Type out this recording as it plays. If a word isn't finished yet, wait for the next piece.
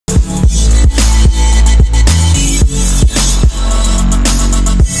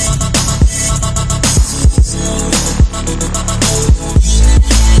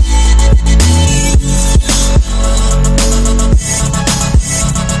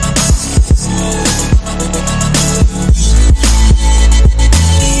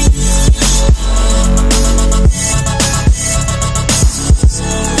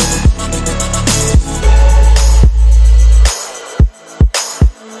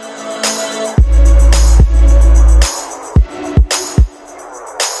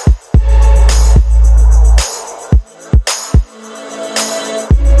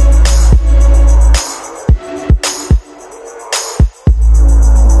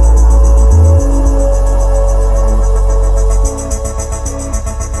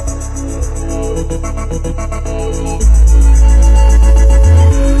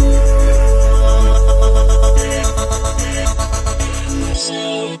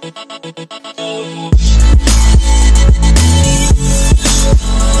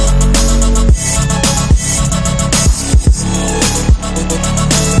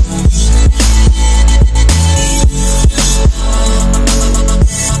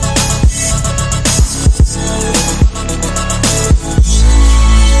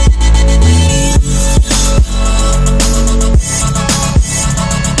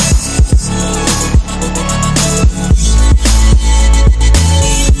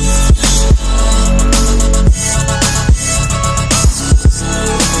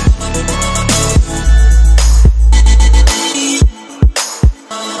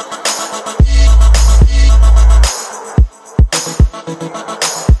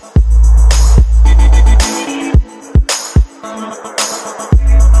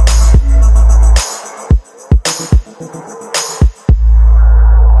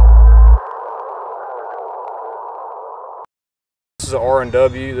This is an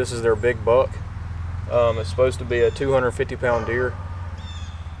R&W. This is their big buck. It's supposed to be a 250-pound deer.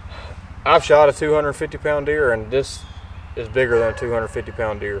 I've shot a 250-pound deer, and this is bigger than a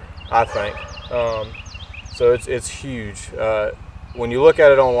 250-pound deer, I think. So it's huge. When you look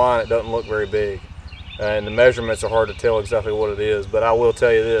at it online, it doesn't look very big, and the measurements are hard to tell exactly what it is. But I will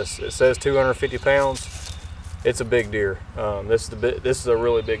tell you this: it says 250 pounds. It's a big deer. This is a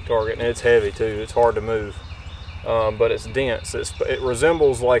really big target, and it's heavy too. It's hard to move. But it's dense. It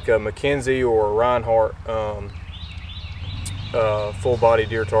resembles like a Mackenzie or a Reinhardt full body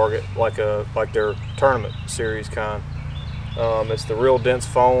deer target, like their tournament series kind. It's the real dense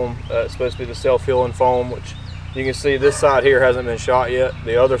foam. It's supposed to be the self-healing foam, which you can see this side here hasn't been shot yet.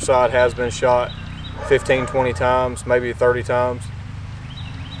 The other side has been shot 15, 20 times, maybe 30 times.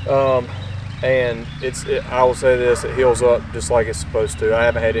 And I will say this, it heals up just like it's supposed to. I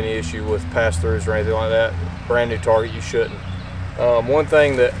haven't had any issue with pass-throughs or anything like that. Brand new target, you shouldn't. One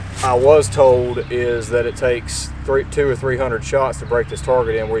thing that I was told is that it takes 200 or 300 shots to break this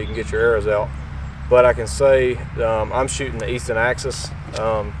target in where you can get your arrows out. But I can say I'm shooting the Easton Axis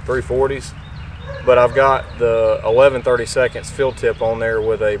 340s, but I've got the 11/32 field tip on there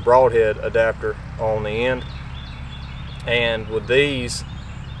with a broadhead adapter on the end. And with these,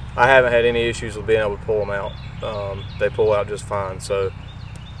 I haven't had any issues with being able to pull them out. They pull out just fine. So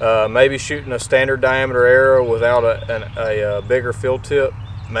maybe shooting a standard diameter arrow without a bigger field tip,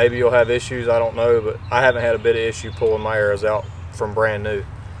 maybe you'll have issues, I don't know, but I haven't had a bit of issue pulling my arrows out from brand new.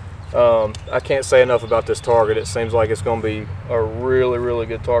 I can't say enough about this target. It seems like it's going to be a really, really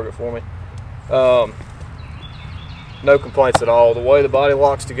good target for me. No complaints at all. The way the body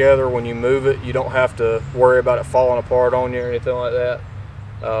locks together when you move it, you don't have to worry about it falling apart on you or anything like that.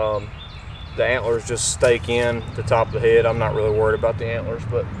 The antlers just stake in the top of the head. I'm not really worried about the antlers,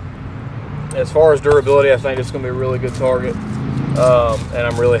 but as far as durability, I think it's going to be a really good target, and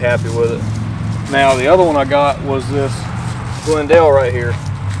I'm really happy with it. Now, the other one I got was this GlenDel right here.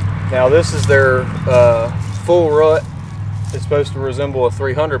 Now, this is their full rut. It's supposed to resemble a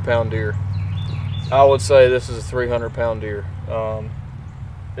 300-pound deer. I would say this is a 300-pound deer.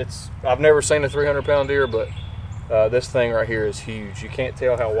 I've never seen a 300-pound deer, but this thing right here is huge. You can't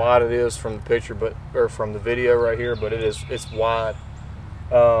tell how wide it is from the picture, or from the video right here, but it's wide.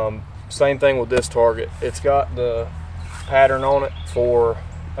 Same thing with this target. It's got the pattern on it for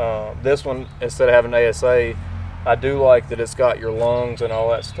this one. Instead of having ASA, I do like that it's got your lungs and all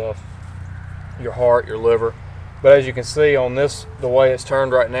that stuff, your heart, your liver. But as you can see on this, the way it's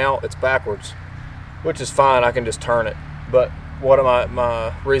turned right now, it's backwards, which is fine. I can just turn it. But what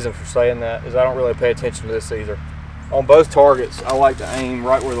my reason for saying that is I don't really pay attention to this either. On both targets, I like to aim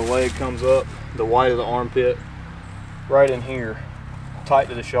right where the leg comes up, the white of the armpit, right in here, tight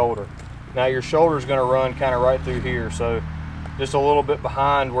to the shoulder. Now your shoulder is going to run kind of right through here, so just a little bit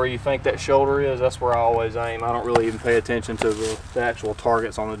behind where you think that shoulder is, that's where I always aim. I don't really even pay attention to the actual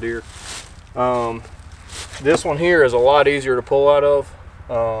targets on the deer. This one here is a lot easier to pull out of,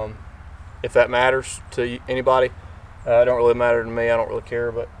 if that matters to anybody. It don't really matter to me, I don't really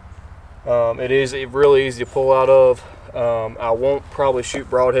care, but it is really easy to pull out of. I won't probably shoot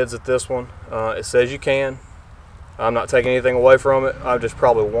broadheads at this one. It says you can. I'm not taking anything away from it, I just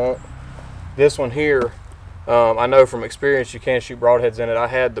probably won't. This one here, I know from experience you can shoot broadheads in it. I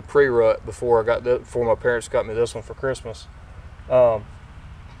had the pre-rut before my parents got me this one for Christmas. And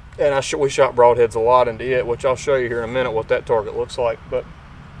we shot broadheads a lot into it, which I'll show you here in a minute what that target looks like. But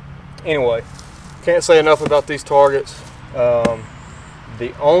anyway, can't say enough about these targets.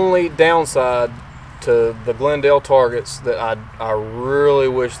 The only downside to the GlenDel targets that I really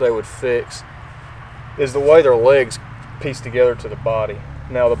wish they would fix is the way their legs piece together to the body.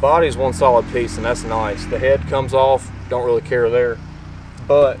 Now the body is one solid piece, and that's nice. The head comes off, don't really care there.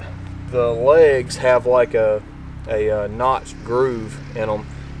 but the legs have like a notched groove in them,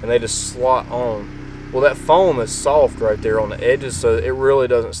 and they just slot on. Well, that foam is soft right there on the edges, so it really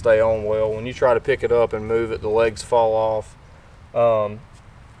doesn't stay on well. When you try to pick it up and move it, the legs fall off.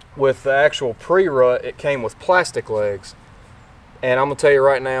 With the actual pre-rut, it came with plastic legs, and I'm gonna tell you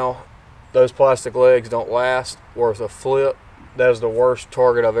right now, those plastic legs don't last worth a flip. That is the worst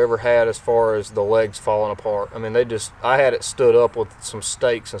target I've ever had as far as the legs falling apart. I mean, I had it stood up with some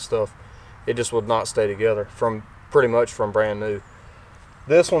stakes and stuff. It just would not stay together from pretty much from brand new.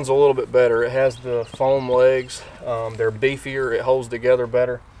 This one's a little bit better. It has the foam legs. They're beefier. It holds together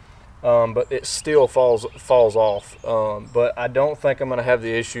better, but it still falls off. But I don't think I'm going to have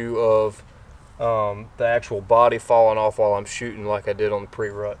the issue of the actual body falling off while I'm shooting like I did on the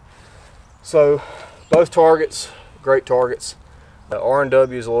pre-rut. So both targets, great targets. The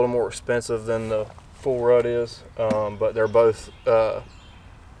R&W is a little more expensive than the full rut is, but they're both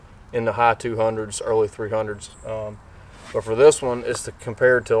in the high 200s, early 300s. But for this one, it's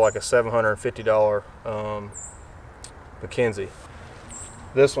compared to like a $750 Mackenzie.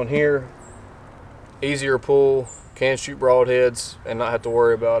 This one here, easier pull, can shoot broadheads and not have to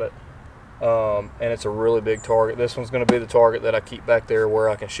worry about it. And it's a really big target. This one's going to be the target that I keep back there where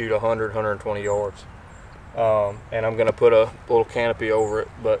I can shoot 100, 120 yards. And I'm going to put a little canopy over it,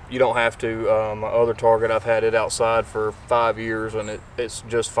 but you don't have to. My other target, I've had it outside for 5 years, and it's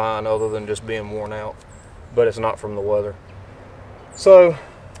just fine other than just being worn out, but it's not from the weather. So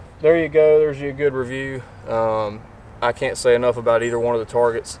there you go. There's your good review. I can't say enough about either one of the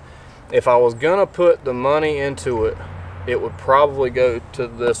targets. If I was going to put the money into it, it would probably go to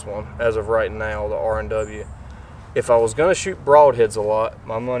this one as of right now, the R&W. If I was going to shoot broadheads a lot,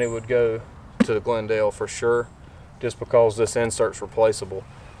 my money would go to the GlenDel for sure, just because this insert's replaceable.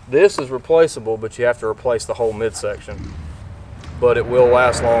 This is replaceable, but you have to replace the whole midsection. But it will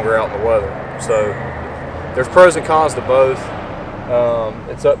last longer out in the weather. So there's pros and cons to both.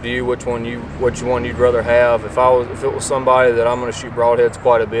 It's up to you which one you'd rather have. If it was somebody that I'm going to shoot broadheads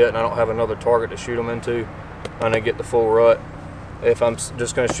quite a bit and I don't have another target to shoot them into, I'm going to get the full rut. If I'm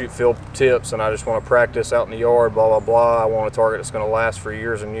just going to shoot field tips and I just want to practice out in the yard, blah, blah, blah, I want a target that's going to last for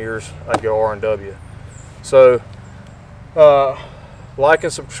years and years, I'd go R&W. So, like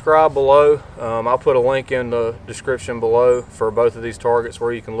and subscribe below. I'll put a link in the description below for both of these targets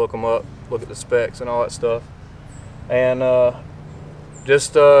where you can look them up, look at the specs and all that stuff. And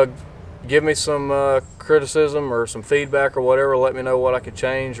just give me some criticism or some feedback or whatever. Let me know what I could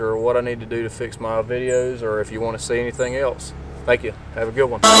change or what I need to do to fix my videos, or if you want to see anything else. Thank you. Have a good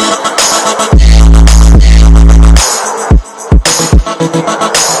one.